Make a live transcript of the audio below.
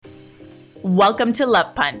Welcome to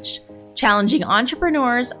Love Punch, challenging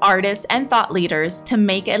entrepreneurs, artists, and thought leaders to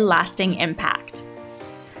make a lasting impact.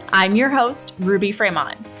 I'm your host, Ruby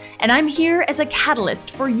Fremont, and I'm here as a catalyst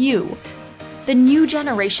for you, the new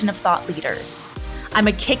generation of thought leaders. I'm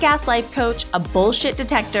a kick-ass life coach, a bullshit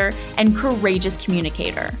detector, and courageous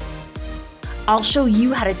communicator. I'll show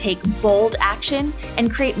you how to take bold action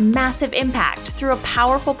and create massive impact through a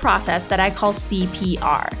powerful process that I call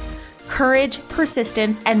CPR. Courage,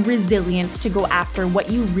 persistence, and resilience to go after what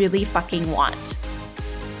you really fucking want.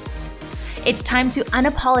 It's time to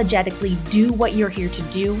unapologetically do what you're here to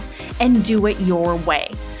do and do it your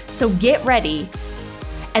way. So get ready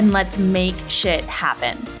and let's make shit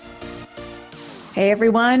happen. Hey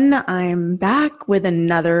everyone, I'm back with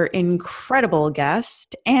another incredible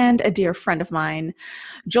guest and a dear friend of mine.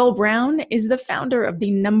 Joel Brown is the founder of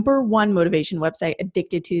the #1 motivation website,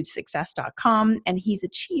 addictedtosuccess.com, and he's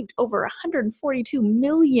achieved over 142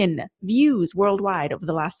 million views worldwide over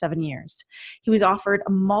the last 7 years. He was offered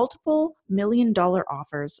multiple $1 million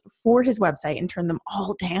offers for his website and turned them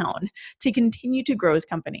all down to continue to grow his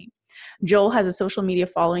company. Joel has a social media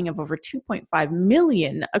following of over 2.5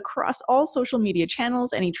 million across all social media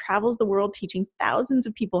channels, and he travels the world teaching thousands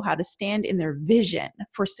of people how to stand in their vision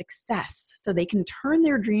for success so they can turn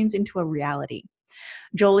their dreams into a reality.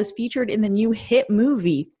 Joel is featured in the new hit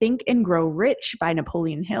movie Think and Grow Rich by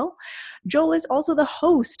Napoleon Hill. Joel is also the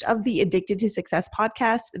host of the Addicted to Success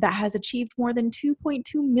podcast that has achieved more than 2.2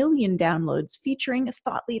 million downloads, featuring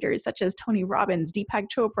thought leaders such as Tony Robbins, Deepak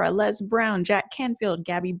Chopra, Les Brown, Jack Canfield,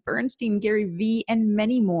 Gabby Bernstein, Gary Vee, and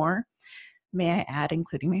many more. May I add,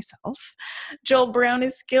 including myself. Joel Brown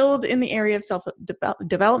is skilled in the area of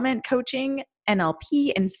self-development coaching,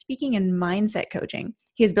 NLP, and speaking and mindset coaching.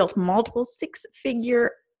 He has built multiple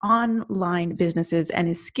six-figure online businesses and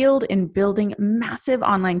is skilled in building massive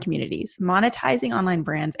online communities, monetizing online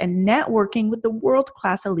brands, and networking with the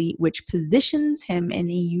world-class elite, which positions him in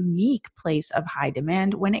a unique place of high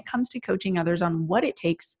demand when it comes to coaching others on what it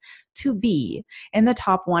takes to be in the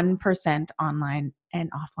top 1% online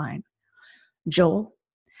and offline. Joel,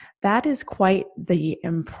 that is quite the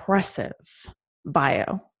impressive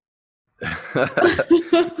bio.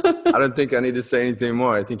 I don't think I need to say anything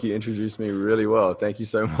more. I think you introduced me really well. Thank you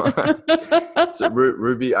so much. So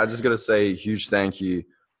Ruby, I just got to say a huge thank you. I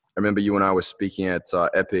remember you and I were speaking at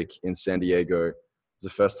Epic in San Diego. It was the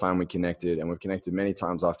first time we connected, and we've connected many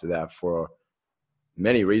times after that for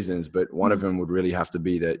many reasons, but one of them would really have to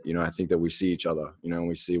be that, I think that we see each other, and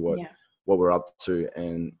we see what we're up to.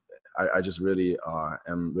 And I just really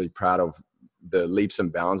am really proud of the leaps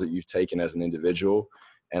and bounds that you've taken as an individual.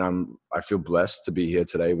 And I feel blessed to be here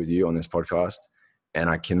today with you on this podcast. And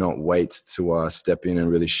I cannot wait to step in and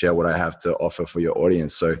really share what I have to offer for your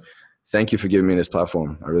audience. So thank you for giving me this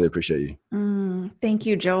platform. I really appreciate you. Thank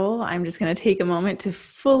you, Joel. I'm just going to take a moment to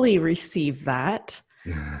fully receive that.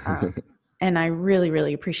 And I really,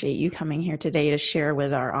 really appreciate you coming here today to share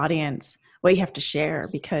with our audience what you have to share,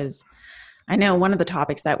 because I know one of the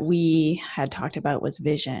topics that we had talked about was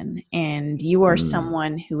vision, and you are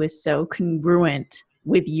someone who is so congruent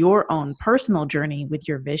with your own personal journey with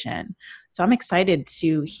your vision. So I'm excited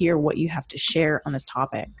to hear what you have to share on this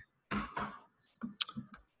topic.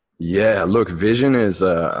 Yeah, look, vision is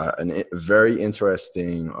a very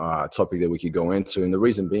interesting topic that we could go into. And the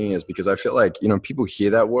reason being is because I feel like, people hear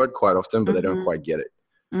that word quite often, but they don't quite get it,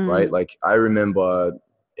 right? Like I remember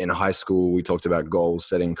in high school, we talked about goals,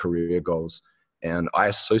 setting career goals, and I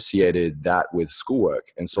associated that with schoolwork.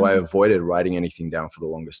 And so I avoided writing anything down for the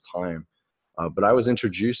longest time. But I was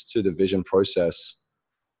introduced to the vision process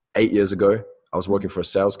 8 years ago. I was working for a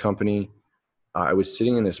sales company. I was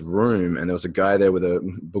sitting in this room, and there was a guy there with a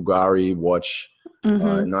Bulgari watch,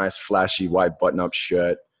 a nice flashy white button-up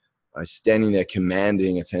shirt, standing there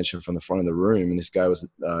commanding attention from the front of the room. And this guy was,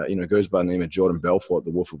 goes by the name of Jordan Belfort,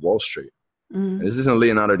 the Wolf of Wall Street. And this isn't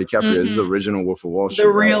Leonardo DiCaprio. This is the original Wolf of Wall Street.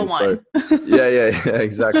 The real one. So, yeah,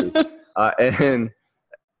 exactly. And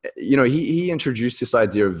he introduced this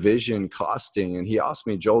idea of vision casting, and he asked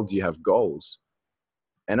me, Joel, do you have goals?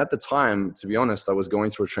 And at the time, to be honest, I was going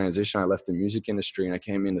through a transition. I left the music industry and I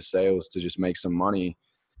came into sales to just make some money.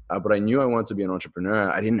 But I knew I wanted to be an entrepreneur.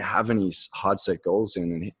 I didn't have any hard set goals in.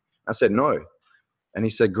 And I said, no. And he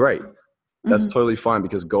said, great. That's totally fine,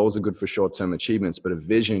 because goals are good for short-term achievements, but a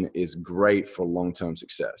vision is great for long-term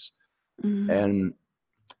success. And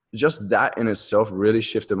just that in itself really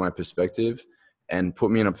shifted my perspective and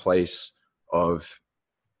put me in a place of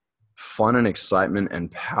fun and excitement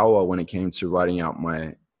and power when it came to writing out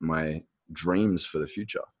my dreams for the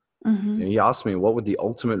future. And he asked me, what would the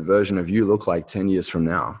ultimate version of you look like 10 years from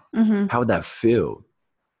now? How would that feel?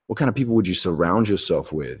 What kind of people would you surround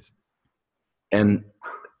yourself with? And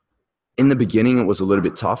in the beginning, it was a little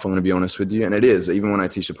bit tough. I'm going to be honest with you. And it is, even when I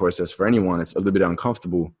teach the process for anyone, it's a little bit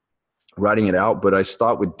uncomfortable writing it out. But I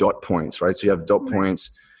start with dot points, right? So you have dot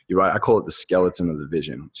points. You write, I call it the skeleton of the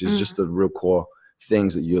vision, which is just the real core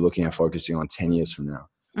things that you're looking at focusing on 10 years from now.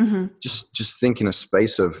 Just think in a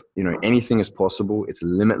space of, anything is possible. It's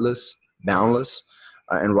limitless, boundless,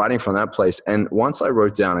 and writing from that place. And once I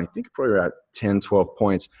wrote down, I think probably about 10, 12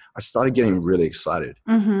 points, I started getting really excited.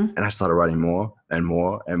 And I started writing more and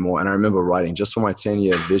more and more. And I remember writing just for my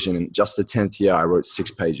 10-year vision. And just the 10th year, I wrote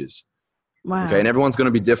 6 pages. Wow. Okay. And everyone's going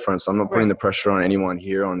to be different. So I'm not putting the pressure on anyone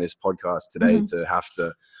here on this podcast today to have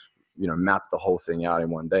to, map the whole thing out in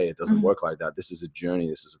one day. It doesn't work like that. This is a journey.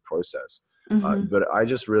 This is a process. But I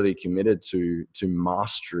just really committed to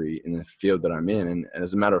mastery in the field that I'm in. And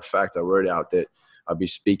as a matter of fact, I wrote out that I'd be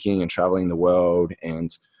speaking and traveling the world and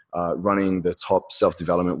running the top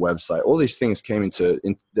self-development website. All these things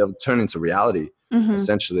they'll turn into reality,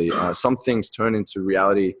 essentially. Some things turn into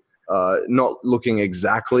reality, not looking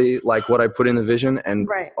exactly like what I put in the vision. And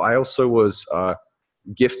I also was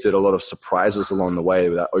gifted a lot of surprises along the way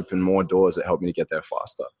that opened more doors that helped me to get there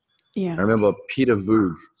faster. Yeah. I remember Peter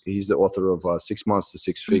Voog, he's the author of 6 Months to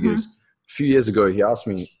Six Figures. A few years ago, he asked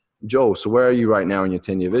me, Joel, so where are you right now in your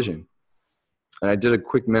 10-year vision? And I did a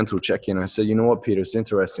quick mental check-in. I said, you know what, Peter, it's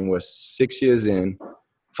interesting. We're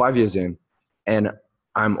 5 years in, and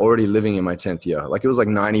I'm already living in my 10th year. Like it was like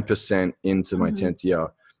 90% into my 10th year.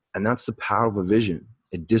 And that's the power of a vision.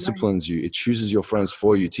 It disciplines you. It chooses your friends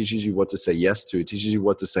for you. It teaches you what to say yes to. It teaches you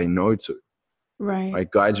what to say no to. Right.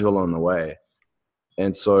 It guides you along the way.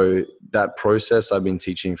 And so that process I've been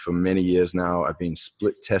teaching for many years now. I've been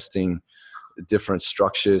split testing different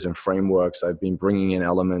structures and frameworks. I've been bringing in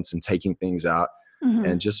elements and taking things out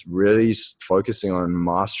and just really focusing on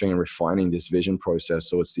mastering and refining this vision process.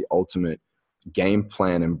 So it's the ultimate game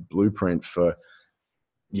plan and blueprint for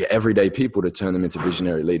everyday people to turn them into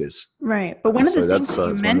visionary leaders. Right. But one of the things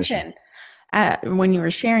that you mentioned when you were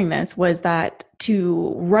sharing this was that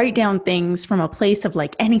to write down things from a place of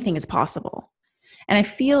like anything is possible. And I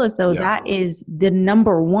feel as though that is the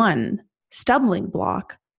number one stumbling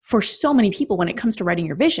block for so many people when it comes to writing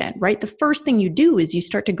your vision, right? The first thing you do is you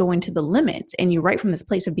start to go into the limits and you write from this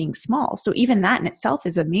place of being small. So even that in itself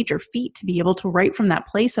is a major feat to be able to write from that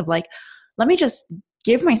place of like, let me just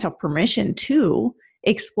give myself permission to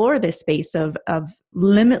explore this space of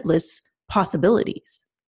limitless possibilities.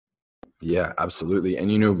 Yeah, absolutely.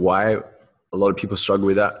 And you know why a lot of people struggle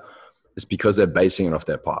with that? It's because they're basing it off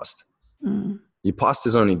their past. Your past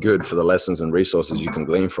is only good for the lessons and resources you can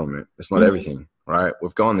glean from it. It's not everything, right?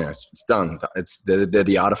 We've gone there. It's done. They're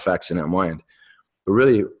the artifacts in our mind. But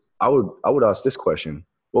really, I would ask this question: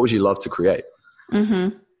 what would you love to create?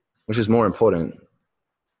 Which is more important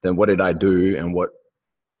than what did I do and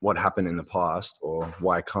what happened in the past, or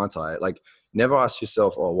why can't I? Like, never ask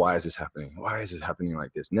yourself, oh, why is this happening? Why is it happening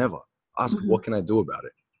like this? Never. Ask, what can I do about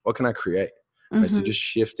it? What can I create? Right? So just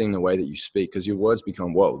shifting the way that you speak, because your words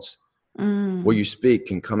become worlds. What you speak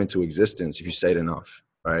can come into existence if you say it enough,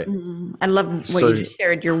 right? I love what you just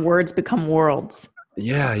shared. Your words become worlds.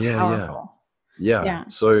 Yeah.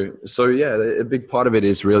 So a big part of it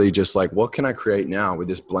is really just like, what can I create now with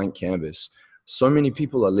this blank canvas? So many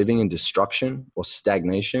people are living in destruction or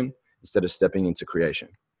stagnation instead of stepping into creation.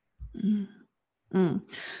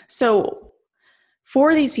 So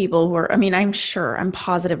for these people who are, I'm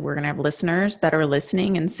positive we're going to have listeners that are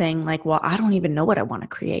listening and saying like, well, I don't even know what I want to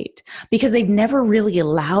create, because they've never really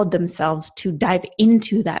allowed themselves to dive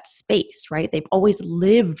into that space, right? They've always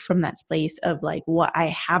lived from that space of like what I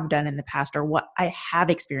have done in the past or what I have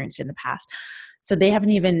experienced in the past. So they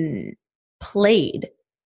haven't even played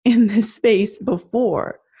in this space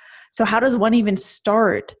before. So how does one even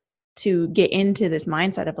start to get into this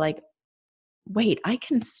mindset of like, wait, I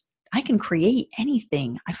can create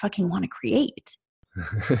anything I fucking want to create?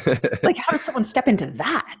 Like, how does someone step into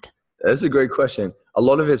that? That's a great question. A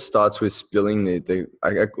lot of it starts with spilling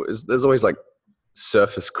there's always like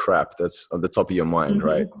surface crap that's on the top of your mind,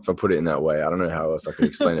 right? If I put it in that way, I don't know how else I could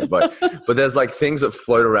explain it, but there's like things that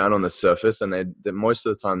float around on the surface, and they most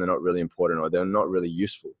of the time they're not really important or they're not really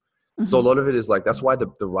useful. So a lot of it is like, that's why the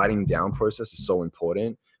writing down process is so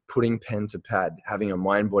important. Putting pen to pad, having a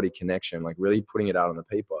mind-body connection, like really putting it out on the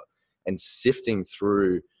paper and sifting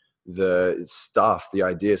through the stuff, the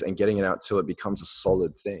ideas, and getting it out till it becomes a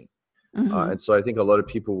solid thing. And so I think a lot of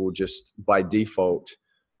people will just by default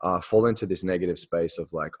fall into this negative space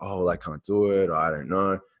of like, oh, I can't do it, or I don't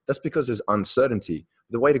know. That's because there's uncertainty.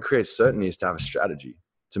 The way to create certainty is to have a strategy,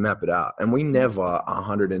 to map it out. And we never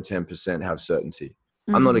 110% have certainty.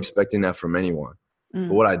 I'm not expecting that from anyone. But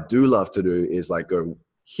what I do love to do is like go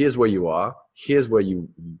here's where you are, here's where you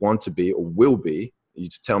want to be or will be. You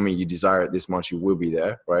just tell me you desire it this much, you will be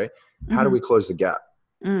there, right? How do we close the gap?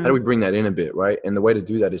 How do we bring that in a bit, right? And the way to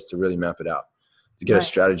do that is to really map it out, to get a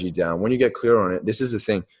strategy down. When you get clear on it, this is the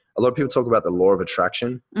thing. A lot of people talk about the law of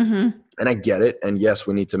attraction, and I get it. And yes,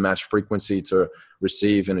 we need to match frequency to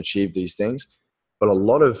receive and achieve these things. But a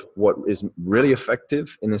lot of what is really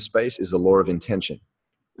effective in this space is the law of intention.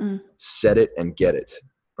 Set it and get it,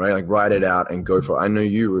 right? Like write it out and go for it. I know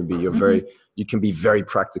you, Ruby, you can be very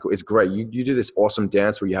practical. It's great. You do this awesome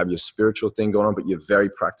dance where you have your spiritual thing going on, but you're very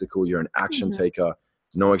practical. You're an action taker,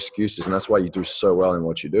 no excuses. And that's why you do so well in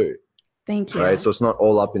what you do. Thank you. Right. So it's not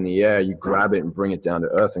all up in the air. You grab it and bring it down to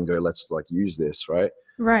earth and go, let's like use this. Right.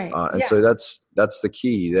 Right. So that's the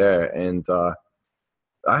key there. And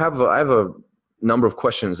I have a number of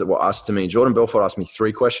questions that were asked to me. Jordan Belfort asked me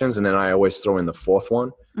 3 questions, and then I always throw in the 4th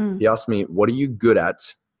one. He asked me, what are you good at?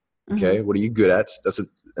 Okay. What are you good at?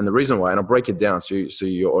 And the reason why, and I'll break it down so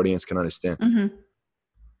your audience can understand.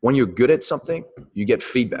 When you're good at something, you get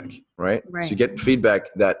feedback, right? So you get feedback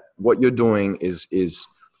that what you're doing is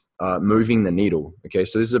moving the needle. Okay.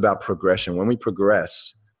 So this is about progression. When we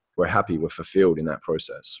progress, we're happy, we're fulfilled in that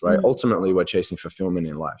process, right? Ultimately, we're chasing fulfillment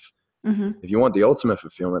in life. If you want the ultimate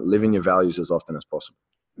fulfillment, live in your values as often as possible.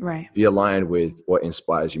 Right. Be aligned with what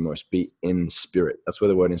inspires you most. Be in spirit. That's where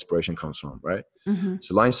the word inspiration comes from, right?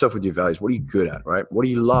 So align yourself with your values. What are you good at, right? What do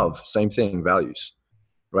you love? Same thing, values,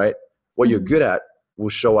 right? What you're good at will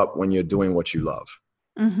show up when you're doing what you love.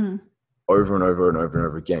 Over and over and over and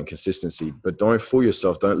over again, consistency. But don't fool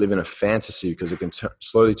yourself. Don't live in a fantasy, because it can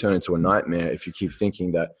slowly turn into a nightmare if you keep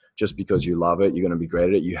thinking that just because you love it, you're going to be great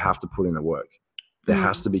at it. You have to put in the work. There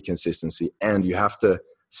has to be consistency, and you have to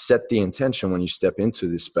set the intention when you step into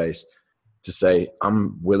this space to say,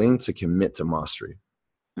 I'm willing to commit to mastery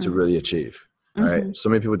to really achieve, right? So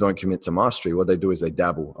many people don't commit to mastery. What they do is they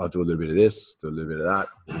dabble. I'll do a little bit of this, do a little bit of that,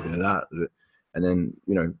 a little bit of that. And then,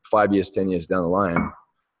 5 years, 10 years down the line,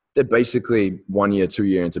 they're basically 1 year, 2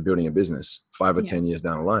 year into building a business, 5 or 10 years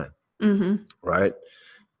down the line, right?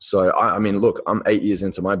 So, I mean, look, I'm 8 years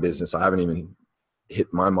into my business. I haven't even hit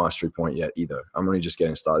my mastery point yet either. I'm only just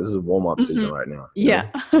getting started. This is a warm-up season right now. Yeah.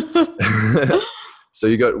 So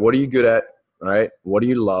you got, what are you good at, right? What do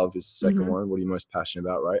you love is the second one. What are you most passionate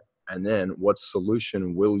about, right? And then what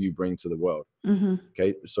solution will you bring to the world?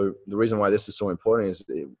 Okay. So the reason why this is so important is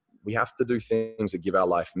we have to do things that give our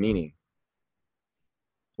life meaning.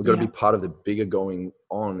 We've got to be part of the bigger going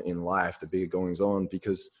on in life, the bigger goings on,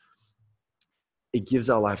 because it gives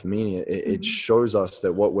our life meaning. It shows us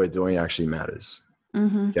that what we're doing actually matters.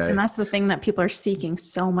 Okay? And that's the thing that people are seeking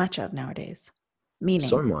so much of nowadays. Meaning.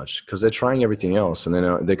 So much, because they're trying everything else and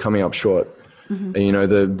then they're coming up short. And,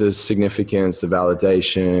 the significance, the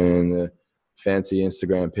validation, the fancy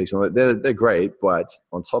Instagram pics, they're great. But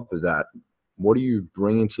on top of that, what are you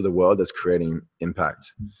bringing to the world that's creating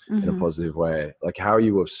impact in a positive way? Like, how are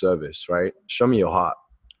you of service, right? Show me your heart.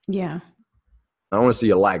 Yeah. I don't want to see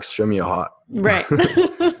your likes. Show me your heart. Right.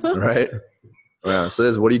 Right. Yeah. So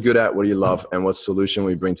there's, what are you good at? What do you love? And what solution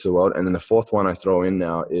we bring to the world? And then the 4th one I throw in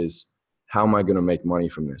now is, how am I going to make money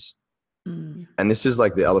from this? And this is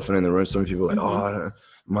like the elephant in the room. Some people are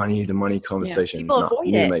like, the money conversation. Yeah. People avoid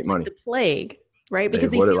you need it to make money. like the plague, right?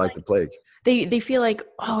 Because they avoid it like the plague. They feel like,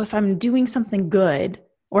 oh, if I'm doing something good,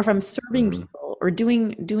 or if I'm serving people, or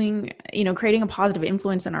doing, creating a positive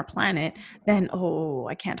influence in our planet, then,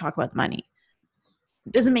 I can't talk about the money.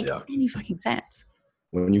 It doesn't make any fucking sense.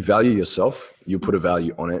 When you value yourself, you put a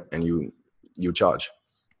value on it, and you charge.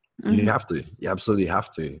 You have to. You absolutely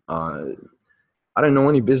have to. I don't know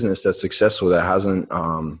any business that's successful that hasn't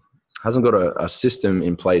got a system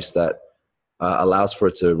in place that allows for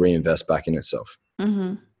it to reinvest back in itself.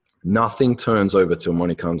 Nothing turns over till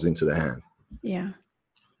money comes into the hand. Yeah.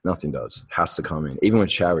 Nothing does. Has to come in. Even with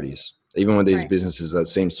charities, even with these businesses that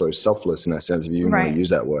seem so selfless in that sense, if you even want to use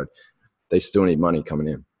that word, they still need money coming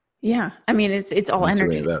in. Yeah. I mean, it's all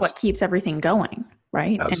energy. It's what keeps everything going,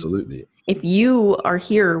 right? Absolutely. And if you are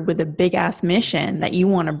here with a big ass mission that you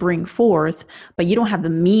want to bring forth, but you don't have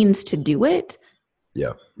the means to do it,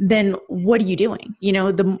 then what are you doing?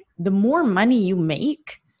 The more money you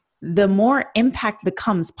make, the more impact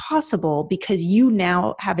becomes possible, because you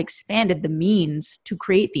now have expanded the means to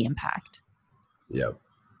create the impact. Yeah.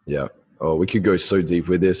 Yeah. Oh, we could go so deep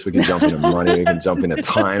with this. We can jump into money. We can jump into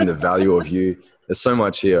time, the value of you. There's so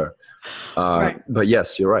much here. But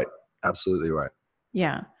yes, you're right. Absolutely right.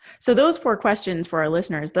 Yeah. So those 4 questions for our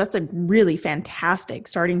listeners, that's a really fantastic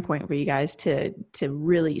starting point for you guys to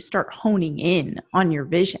really start honing in on your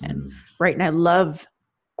vision. Right. And I love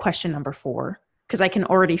question number 4, because I can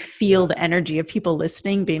already feel the energy of people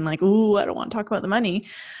listening being like, ooh, I don't want to talk about the money.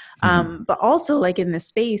 But also like in this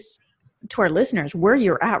space, to our listeners, where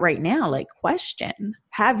you're at right now, like question,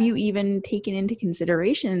 have you even taken into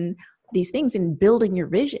consideration these things in building your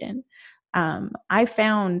vision? I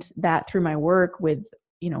found that through my work with,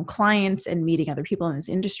 clients and meeting other people in this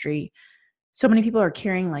industry, so many people are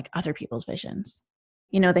carrying like other people's visions.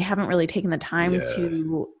 They haven't really taken the time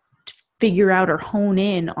to figure out or hone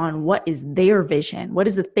in on what is their vision. What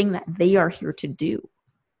is the thing that they are here to do?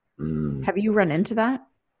 Have you run into that?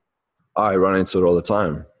 I run into it all the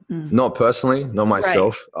time. Not personally, not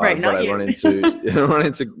myself, right, but not I you. run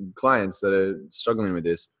into clients that are struggling with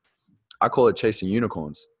this. I call it chasing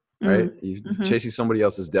unicorns, right? You're chasing somebody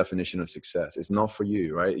else's definition of success. It's not for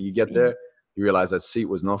you, right? You get there, you realize that seat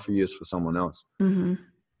was not for you, it's for someone else.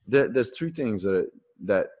 There's two things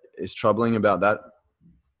that is troubling about that.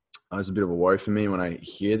 It's a bit of a worry for me when I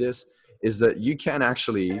hear this, is that you can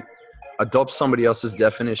actually adopt somebody else's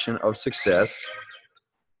definition of success,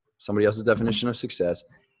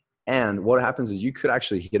 and what happens is you could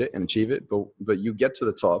actually hit it and achieve it, but you get to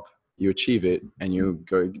the top, you achieve it, and you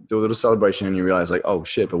go do a little celebration, and you realize like, oh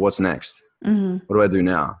shit, but what's next? What do I do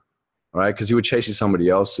now? All right, because you were chasing somebody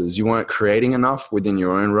else's. You weren't creating enough within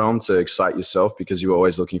your own realm to excite yourself because you were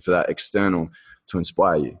always looking for that external to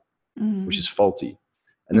inspire you, which is faulty.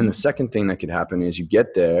 And then the second thing that could happen is you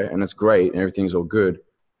get there and it's great and everything's all good,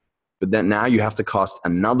 but then now you have to cast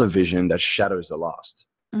another vision that shadows the last.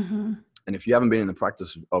 And if you haven't been in the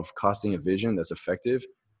practice of casting a vision that's effective,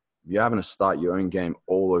 you're having to start your own game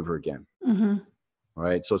all over again.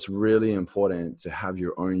 Right? So it's really important to have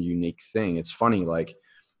your own unique thing. It's funny, like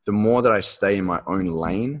the more that I stay in my own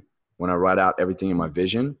lane, when I write out everything in my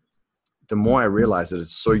vision, the more I realize that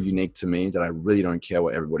it's so unique to me that I really don't care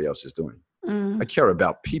what everybody else is doing. I care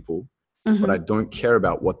about people, but I don't care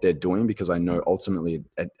about what they're doing because I know ultimately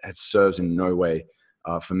it serves in no way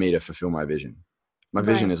for me to fulfill my vision. My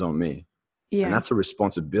vision is on me. And that's a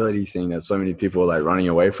responsibility thing that so many people are like running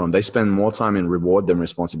away from. They spend more time in reward than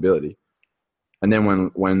responsibility. And then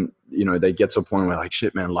when they get to a point where like,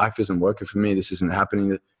 shit, man, life isn't working for me. This isn't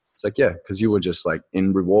happening. It's like, yeah, because you were just like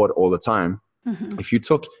in reward all the time. If you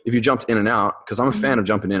jumped in and out, because I'm a fan of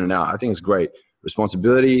jumping in and out. I think it's great.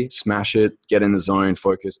 Responsibility, smash it, get in the zone,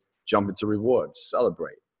 focus, jump into reward,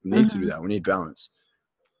 celebrate. We need to do that. We need balance.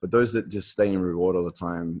 But those that just stay in reward all the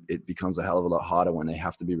time, it becomes a hell of a lot harder when they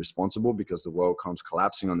have to be responsible because the world comes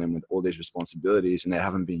collapsing on them with all these responsibilities and they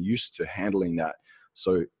haven't been used to handling that.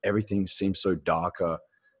 So everything seems so darker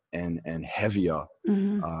and heavier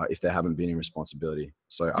if they haven't been in responsibility.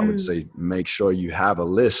 So I would say make sure you have a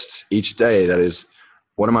list each day that is,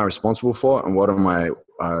 what am I responsible for and what am I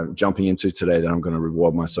jumping into today that I'm going to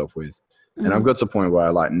reward myself with? And I've got to a point where I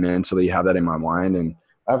like mentally have that in my mind and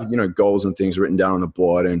I have, goals and things written down on the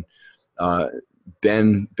board. And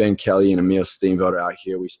Ben Kelly and Emil Steenveld are out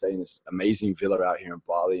here. We stay in this amazing villa out here in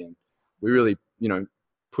Bali, and we really,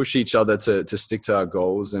 push each other to stick to our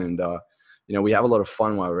goals. And, we have a lot of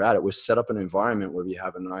fun while we're at it. We've set up an environment where we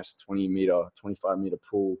have a nice 25 meter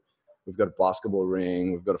pool. We've got a basketball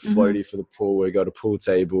ring. We've got a floaty for the pool. We've got a pool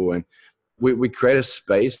table. And we create a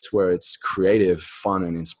space where it's creative, fun,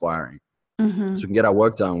 and inspiring. So we can get our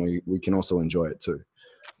work done. We can also enjoy it too.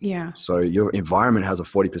 Yeah. So your environment has a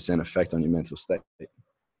 40% effect on your mental state.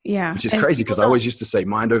 Yeah. Which is crazy because I always used to say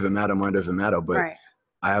mind over matter. But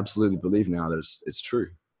I absolutely believe now that it's true.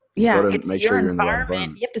 Yeah. It's make sure you're in the right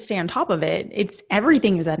environment. You have to stay on top of it.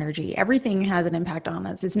 Everything is energy. Everything has an impact on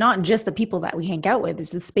us. It's not just the people that we hang out with.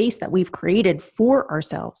 It's the space that we've created for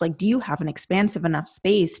ourselves. Like, do you have an expansive enough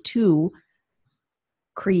space to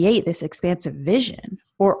create this expansive vision?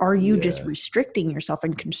 Or are you just restricting yourself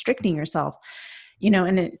and constricting yourself?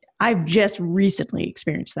 I've just recently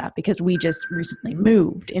experienced that because we just recently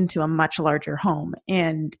moved into a much larger home,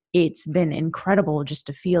 and it's been incredible just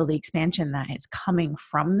to feel the expansion that is coming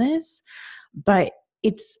from this. But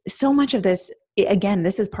it's so much of this, again,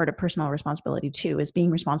 this is part of personal responsibility too, is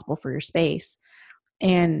being responsible for your space.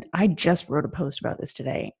 And I just wrote a post about this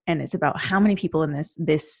today, and it's about how many people in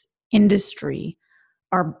this industry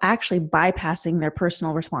are actually bypassing their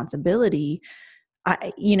personal responsibility,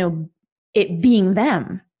 it being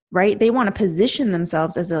them, right? They want to position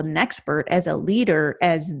themselves as an expert, as a leader,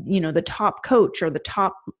 as, the top coach or the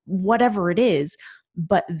top whatever it is,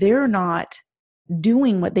 but they're not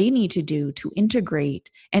doing what they need to do to integrate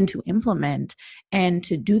and to implement and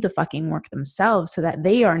to do the fucking work themselves so that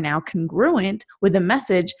they are now congruent with the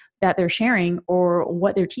message that they're sharing or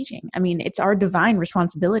what they're teaching. I mean, it's our divine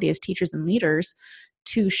responsibility as teachers and leaders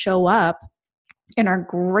to show up in our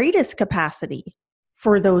greatest capacity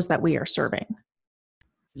for those that we are serving.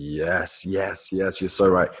 Yes, yes, yes. You're so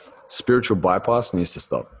right. Spiritual bypass needs to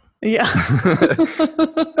stop. Yeah.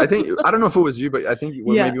 I don't know if it was you, but I think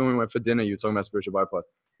Yeah. maybe when we went for dinner, you were talking about spiritual bypass.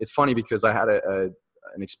 It's funny because I had an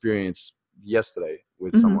experience yesterday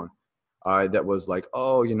with Mm-hmm. someone that was like,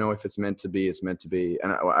 oh, if it's meant to be, it's meant to be.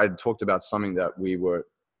 And I talked about something that we were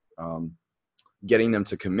getting them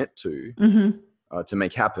to commit to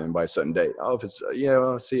make happen by a certain date. Oh, if it's,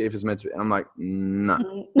 well, see if it's meant to be. And I'm like, nah,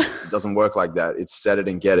 it doesn't work like that. It's set it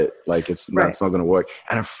and get it. Like that's not going to work.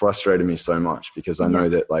 And it frustrated me so much because I know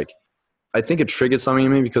that like, I think it triggered something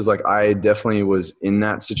in me because like I definitely was in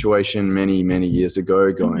that situation many, many years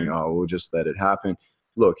ago going, oh, we'll just let it happen.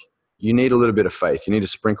 Look, you need a little bit of faith. You need to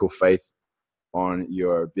sprinkle faith on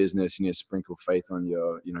your business. You need to sprinkle faith on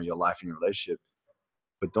your life and your relationship.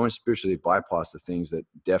 But don't spiritually bypass the things that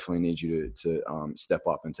definitely need you to step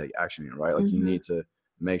up and take action in, right? Like you need to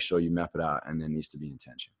make sure you map it out, and there needs to be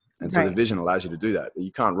intention. And so the vision allows you to do that.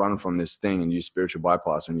 You can't run from this thing and use spiritual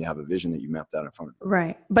bypass when you have a vision that you mapped out in front of you.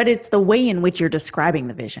 Right. But it's the way in which you're describing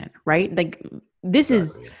the vision, right? Like this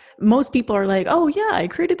is, most people are like, oh yeah, I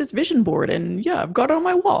created this vision board and yeah, I've got it on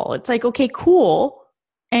my wall. It's like, okay, cool.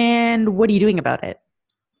 And what are you doing about it?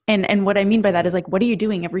 And what I mean by that is like, what are you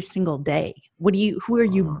doing every single day? Who are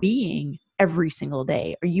you being every single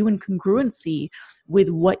day? Are you in congruency with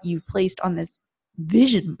what you've placed on this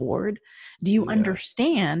vision board? Do you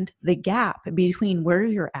understand the gap between where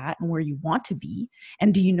you're at and where you want to be?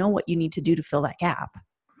 And do you know what you need to do to fill that gap?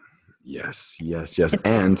 Yes.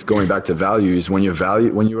 And going back to values, when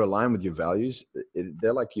you're aligned with your values,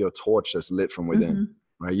 they're like your torch that's lit from within,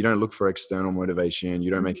 right? You don't look for external motivation.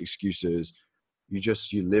 You don't make excuses.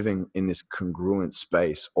 You're living in this congruent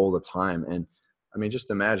space all the time. And I mean,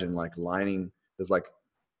 just imagine like there's like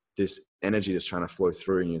this energy that's trying to flow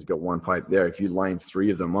through and you've got one pipe there. If you line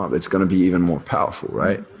 3 of them up, it's going to be even more powerful,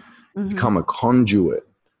 right? Become a conduit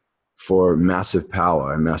for massive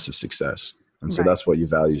power and massive success. And so that's what your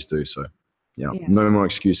values do. So no more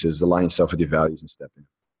excuses. Align yourself with your values and step in.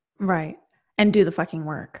 Right. And do the fucking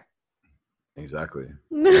work. Exactly.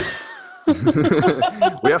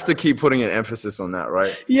 We have to keep putting an emphasis on that,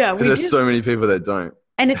 right? Yeah. Because there's so many people that don't.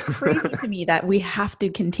 And it's crazy to me that we have to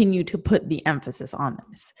continue to put the emphasis on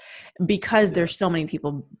this because there's so many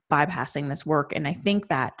people bypassing this work. And I think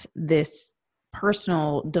that this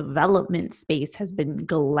personal development space has been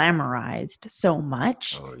glamorized so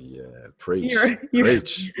much. Oh yeah. Preach.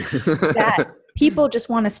 Preach. That people just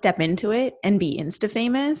want to step into it and be Insta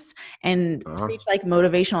famous and preach like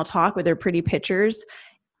motivational talk with their pretty pictures.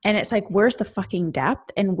 And it's like, where's the fucking depth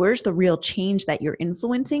and where's the real change that you're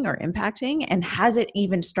influencing or impacting? And has it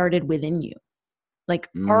even started within you? Like,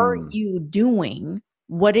 are you doing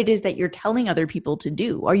what it is that you're telling other people to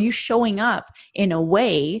do? Are you showing up in a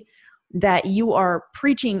way that you are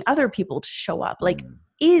preaching other people to show up? Like,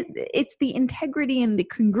 it's the integrity and the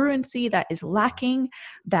congruency that is lacking,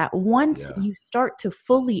 that once you start to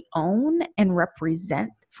fully own and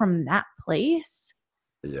represent from that place,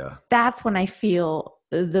 that's when I feel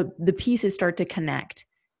the pieces start to connect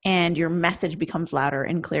and your message becomes louder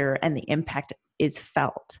and clearer and the impact is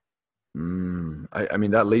felt. I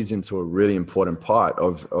mean, that leads into a really important part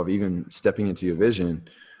of even stepping into your vision.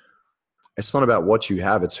 It's not about what you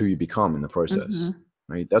have, it's who you become in the process,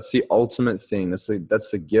 right? That's the ultimate thing. That's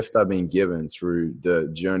the gift I've been given through the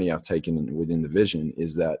journey I've taken within the vision,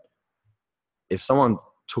 is that if someone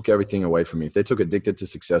took everything away from me, if they took Addicted to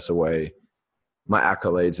Success away, my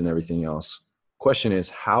accolades and everything else, question is,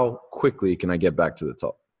 how quickly can I get back to the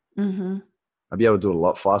top? I'd be able to do it a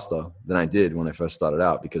lot faster than I did when I first started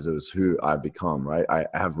out because it was who I've become, right? I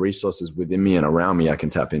have resources within me and around me I can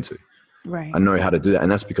tap into. Right. I know how to do that.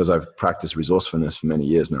 And that's because I've practiced resourcefulness for many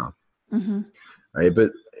years now. Right.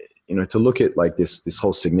 But, to look at like this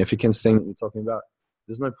whole significance thing that you're talking about,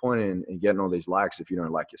 there's no point in getting all these likes if you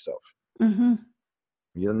don't like yourself. You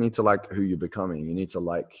don't need to like who you're becoming. You need to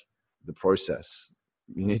like the process.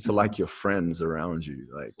 You need to like your friends around you.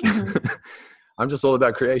 Like, I'm just all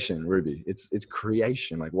about creation, Ruby. It's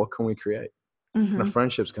creation. Like, what can we create? What kind of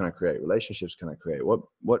friendships can I create? Relationships can I create?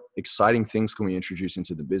 What exciting things can we introduce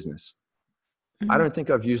into the business? I don't think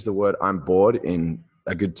I've used the word I'm bored in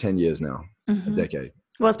a good 10 years now, a decade.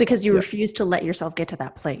 Well, it's because you refuse to let yourself get to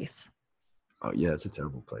that place. Oh yeah, it's a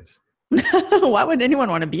terrible place. Why would anyone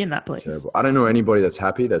want to be in that place? Terrible. I don't know anybody that's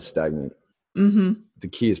happy, that's stagnant. The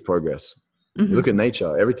key is progress. You look at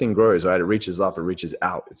nature, everything grows, right? It reaches up, it reaches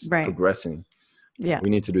out. It's progressing. Yeah. We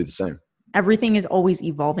need to do the same. Everything is always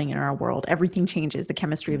evolving in our world. Everything changes. The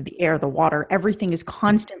chemistry of the air, the water, everything is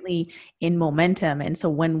constantly in momentum. And so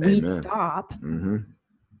when we stop,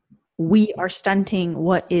 we are stunting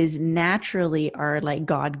what is naturally our like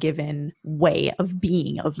God-given way of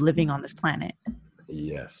being, of living on this planet.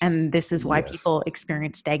 Yes. And this is why Yes. people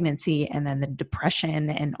experience stagnancy and then the depression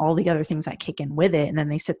and all the other things that kick in with it. And then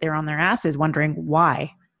they sit there on their asses wondering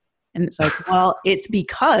why. And it's like, well, it's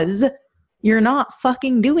because you're not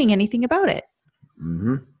fucking doing anything about it.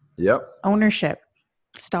 Mm-hmm. Yep. Ownership.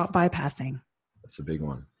 Stop bypassing. That's a big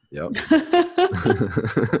one. Yep.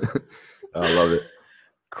 I love it.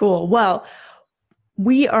 Cool. Well,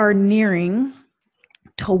 we are nearing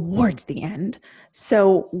towards the end.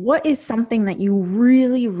 So what is something that you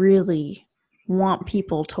really, really want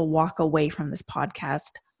people to walk away from this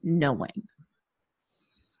podcast knowing?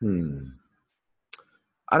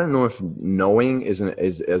 I don't know if knowing is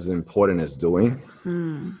as important as doing,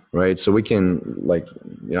 right? So we can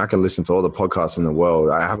I can listen to all the podcasts in the world.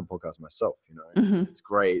 I have a podcast myself, it's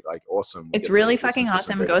great, like awesome. It's really fucking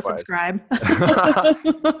awesome. Go subscribe.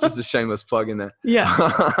 Just a shameless plug in there.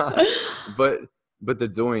 Yeah. But the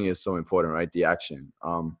doing is so important, right? The action.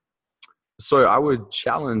 So I would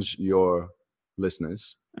challenge your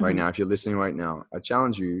listeners right now. If you're listening right now, I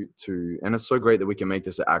challenge you to, and it's so great that we can make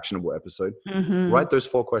this an actionable episode. Write those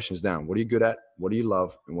 4 questions down. What are you good at? What do you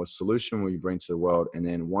love? And what solution will you bring to the world? And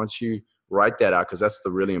then once you write that out, because that's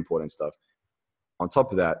the really important stuff. On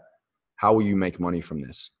top of that, how will you make money from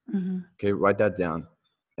this? Okay, write that down.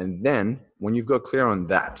 And then when you've got clear on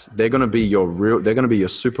that, they're going to be your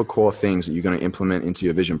super core things that you're going to implement into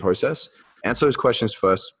your vision process. Answer those questions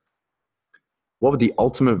first. What would the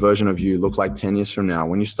ultimate version of you look like 10 years from now?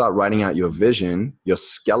 When you start writing out your vision, your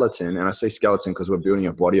skeleton, and I say skeleton because we're building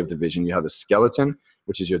a body of the vision. You have the skeleton,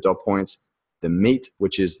 which is your dot points, the meat,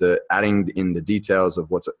 which is the adding in the details of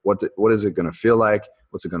what is it going to feel like?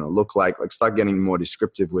 What's it going to look like? Like start getting more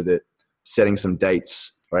descriptive with it, setting some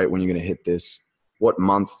dates, right? When you're going to hit this, what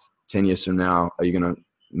month, 10 years from now, are you going to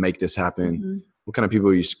make this happen? What kind of people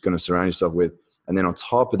are you going to surround yourself with? And then on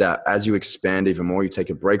top of that, as you expand even more, you take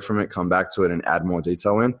a break from it, come back to it and add more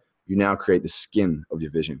detail in, you now create the skin of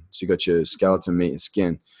your vision. So you got your skeleton, meat, and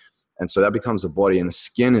skin. And so that becomes a body, and the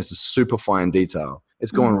skin is a super fine detail.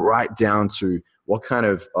 It's going right down to what kind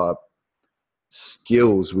of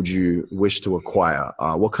skills would you wish to acquire?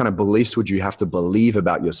 What kind of beliefs would you have to believe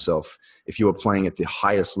about yourself if you were playing at the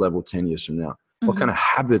highest level 10 years from now? What kind of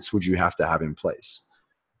habits would you have to have in place?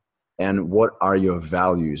 And what are your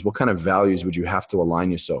values? What kind of values would you have to align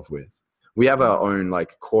yourself with? We have our own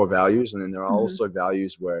like core values. And then there are also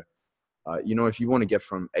values where, if you want to get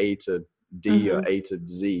from A to D or A to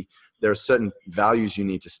Z, there are certain values you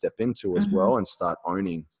need to step into as well and start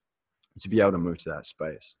owning to be able to move to that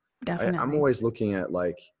space. Definitely. I'm always looking at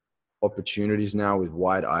like opportunities now with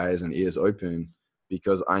wide eyes and ears open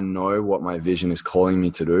because I know what my vision is calling me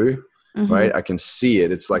to do. Right? I can see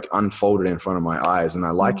it. It's like unfolded in front of my eyes. And I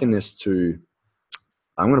liken this to,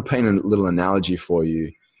 I'm going to paint a little analogy for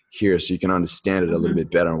you here so you can understand it a little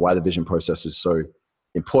bit better and why the vision process is so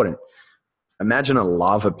important. Imagine a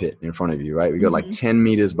lava pit in front of you, right? We got like 10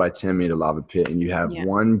 meters by 10 meter lava pit, and you have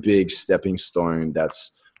one big stepping stone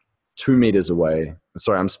that's 2 meters away.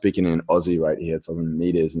 Sorry, I'm speaking in Aussie right here, talking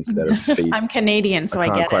meters instead of feet. I'm Canadian, so I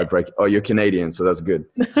can't get quite it. break. Oh, you're Canadian, so that's good.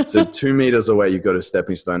 So 2 meters away, you've got a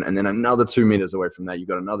stepping stone, and then another 2 meters away from that, you've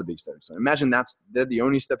got another big stepping stone. Imagine they're the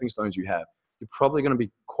only stepping stones you have. You're probably going to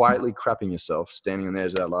be quietly crapping yourself standing on the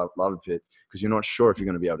edge of that lava pit because you're not sure if you're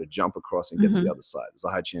going to be able to jump across and get to the other side. There's a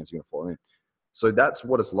high chance you're going to fall in. So that's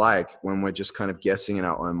what it's like when we're just kind of guessing in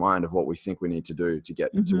our own mind of what we think we need to do to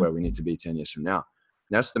get to where we need to be 10 years from now.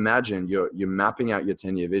 Now, just imagine you're mapping out your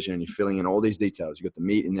 10-year vision and you're filling in all these details. You got the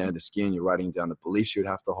meat in there, the skin, you're writing down the beliefs you'd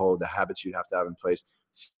have to hold, the habits you'd have to have in place,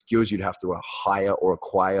 skills you'd have to hire or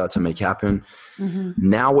acquire to make happen.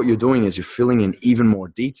 Now what you're doing is you're filling in even more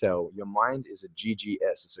detail. Your mind is a GGS.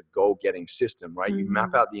 It's a goal-getting system, right? You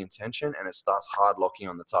map out the intention and it starts hard locking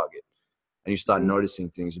on the target. And you start noticing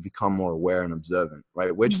things. You become more aware and observant,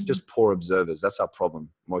 right? We're just poor observers. That's our problem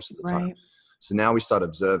most of the time. So now we start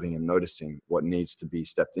observing and noticing what needs to be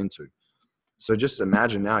stepped into. So just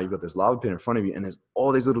imagine now you've got this lava pit in front of you and there's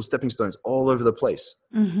all these little stepping stones all over the place.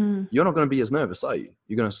 You're not going to be as nervous, are you?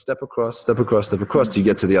 You're going to step across till you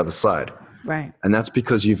get to the other side. Right. And that's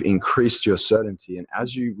because you've increased your certainty. And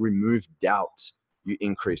as you remove doubt, you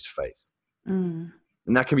increase faith. And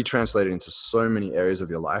that can be translated into so many areas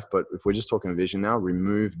of your life. But if we're just talking vision now,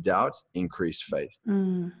 remove doubt, increase faith.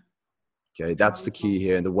 Okay, that's the key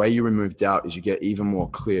here. And the way you remove doubt is you get even more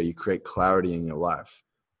clear. You create clarity in your life.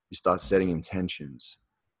 You start setting intentions.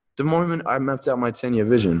 The moment I mapped out my 10-year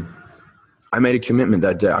vision, I made a commitment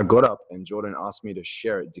that day. I got up and Jordan asked me to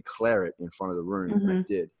share it, declare it in front of the room. And I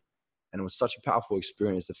did. And it was such a powerful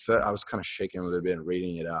experience. I was kind of shaking a little bit and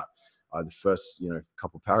reading it out. the first,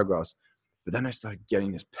 couple paragraphs. But then I started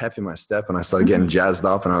getting this pep in my step and I started getting jazzed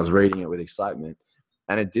up and I was reading it with excitement.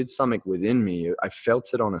 And it did something within me. I felt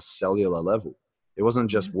it on a cellular level. It wasn't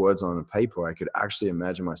just words on a paper. I could actually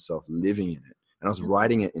imagine myself living in it. And I was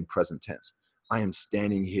writing it in present tense. I am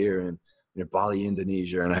standing here in Bali,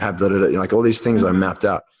 Indonesia, and I have like all these things I mapped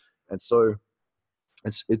out. And so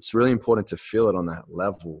it's really important to feel it on that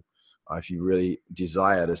level if you really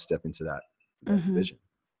desire to step into that vision.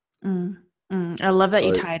 I love that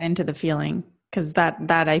you tie it into the feeling, because that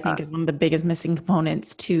I think is one of the biggest missing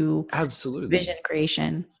components to vision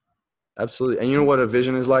creation. Absolutely. And you know what a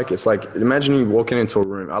vision is like? It's like, imagine you walking into a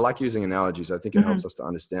room. I like using analogies. I think it helps us to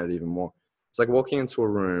understand it even more. It's like walking into a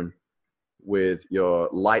room with your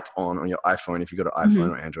light on your iPhone. If you've got an iPhone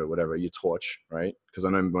or Android, whatever, your torch, right? Because I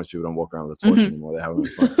know most people don't walk around with a torch anymore. They have it on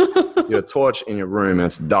their phone. Your torch in your room and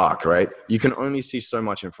it's dark, right? You can only see so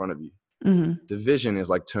much in front of you. The vision is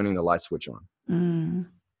like turning the light switch on.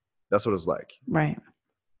 That's what it's like. Right.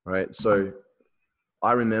 So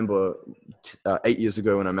I remember 8 years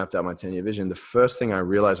ago when I mapped out my 10-year vision, the first thing I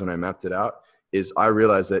realized when I mapped it out is I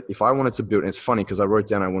realized that if I wanted to build, and it's funny because I wrote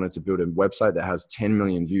down I wanted to build a website that has 10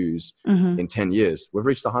 million views in 10 years. We've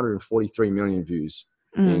reached 143 million views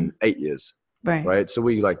in 8 years. Right. So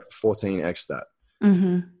we like 14x that.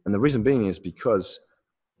 And the reason being is because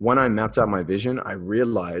when I mapped out my vision, I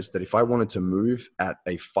realized that if I wanted to move at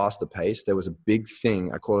a faster pace, there was a big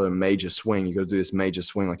thing. I call it a major swing. You got to do this major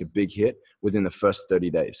swing, like a big hit within the first 30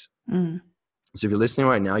 days. So if you're listening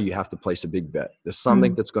right now, you have to place a big bet. There's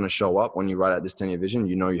something that's going to show up when you write out this 10-year vision,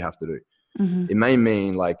 you have to do. It may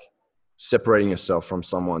mean like separating yourself from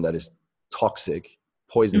someone that is toxic,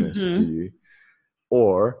 poisonous to you,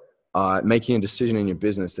 or making a decision in your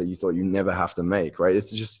business that you thought you never have to make, right?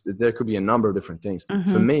 It's just, there could be a number of different things.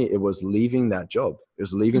 For me, it was leaving that job. It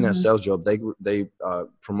was leaving that sales job. They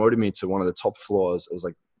promoted me to one of the top floors. It was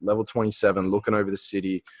like level 27, looking over the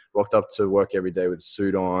city, rocked up to work every day with a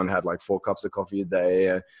suit on, had like 4 cups of coffee a day.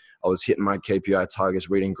 I was hitting my KPI targets,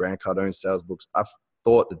 reading Grant Cardone's sales books. I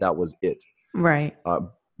thought that was it. Right.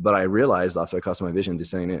 But I realized after I cast my vision,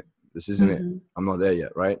 this ain't it. This isn't it. I'm not there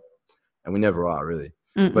yet, right? And we never are, really.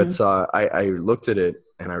 But I looked at it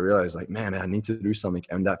and I realized like, man, I need to do something.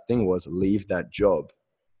 And that thing was leave that job.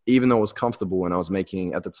 Even though it was comfortable and I was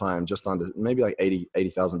making at the time just under maybe like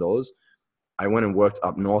 $80,000. I went and worked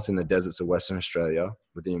up north in the deserts of Western Australia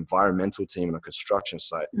with the environmental team on a construction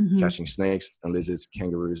site, catching snakes and lizards,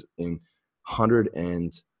 kangaroos in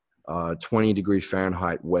 120 degree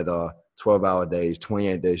Fahrenheit weather, 12-hour days,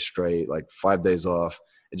 28 days straight, like 5 days off.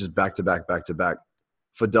 It just back to back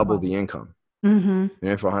for double the income. For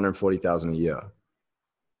 140,000 a year.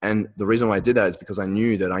 And the reason why I did that is because I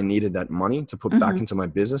knew that I needed that money to put back into my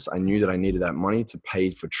business. I knew that I needed that money to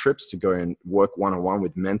pay for trips, to go and work one-on-one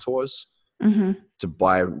with mentors, to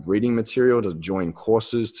buy reading material, to join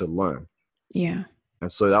courses, to learn. Yeah.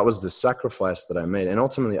 And so that was the sacrifice that I made. And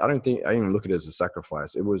ultimately, I didn't even look at it as a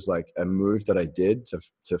sacrifice. It was like a move that I did to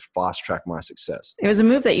fast track my success. It was a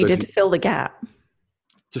move that you did to fill the gap.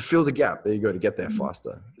 To fill the gap. There you go, to get there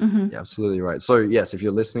faster. Yeah, absolutely right. So yes, if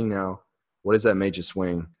you're listening now, what is that major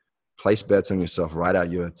swing? Place bets on yourself, write out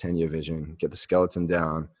your 10-year vision, get the skeleton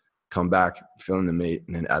down, come back, fill in the meat,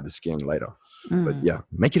 and then add the skin later. But yeah,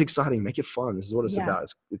 make it exciting, make it fun. This is what it's about.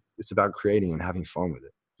 It's about creating and having fun with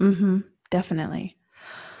it. Definitely.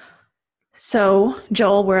 So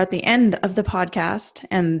Joel, we're at the end of the podcast,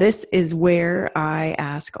 and this is where I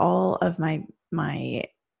ask all of my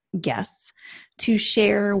guests to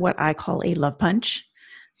share what I call a love punch.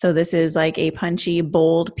 So this is like a punchy,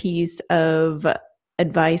 bold piece of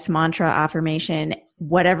advice, mantra, affirmation,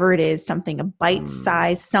 whatever it is, something, a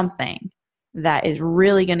bite-sized something that is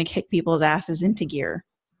really going to kick people's asses into gear.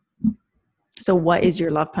 So what is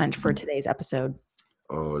your love punch for today's episode?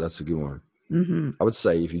 Oh, that's a good one. I would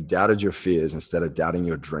say if you doubted your fears instead of doubting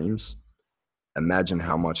your dreams, imagine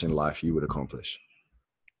how much in life you would accomplish.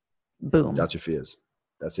 Boom. Doubt your fears.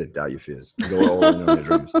 That's it. Doubt your fears. Go all in on your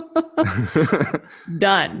dreams.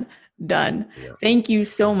 Done. Yeah. Thank you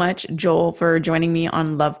so much, Joel, for joining me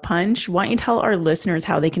on Love Punch. Why don't you tell our listeners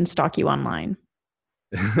how they can stalk you online?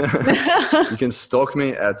 You can stalk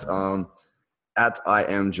me at I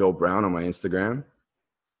am Joel Brown on my Instagram.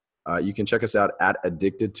 You can check us out at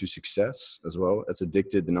Addicted to Success as well. It's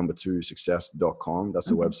addicted2success.com. That's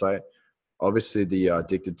the website. Obviously, the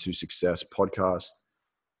Addicted to Success podcast.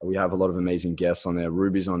 We have a lot of amazing guests on there.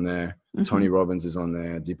 Ruby's on there. Tony Robbins is on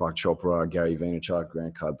there. Deepak Chopra, Gary Vaynerchuk,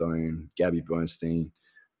 Grant Cardone, Gabby Bernstein.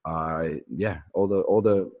 All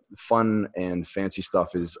the fun and fancy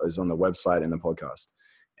stuff is on the website and the podcast.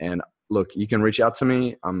 And look, you can reach out to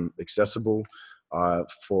me. I'm accessible.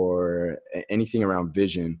 for anything around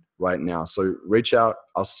vision right now. So reach out.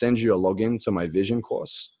 I'll send you a login to my vision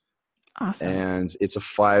course. Awesome. And it's a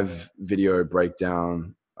 5-video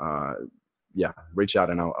breakdown. Reach out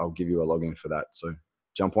and I'll give you a login for that. So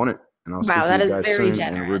jump on it, and I'll speak to you guys soon.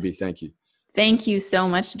 Generous. And Ruby, thank you. Thank you so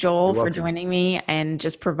much, Joel, for joining me and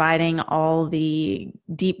just providing all the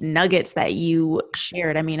deep nuggets that you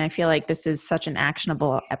shared. I mean, I feel like this is such an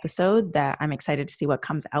actionable episode that I'm excited to see what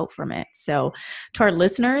comes out from it. So to our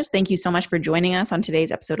listeners, thank you so much for joining us on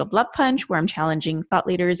today's episode of Love Punch, where I'm challenging thought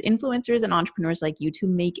leaders, influencers, and entrepreneurs like you to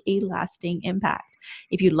make a lasting impact.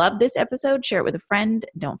 If you love this episode, share it with a friend.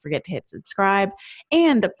 Don't forget to hit subscribe.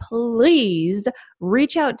 And please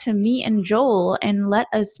reach out to me and Joel and let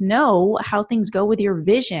us know how things go with your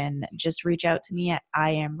vision. Just reach out to me at I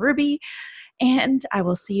Am Ruby, and I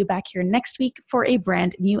will see you back here next week for a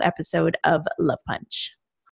brand new episode of Love Punch.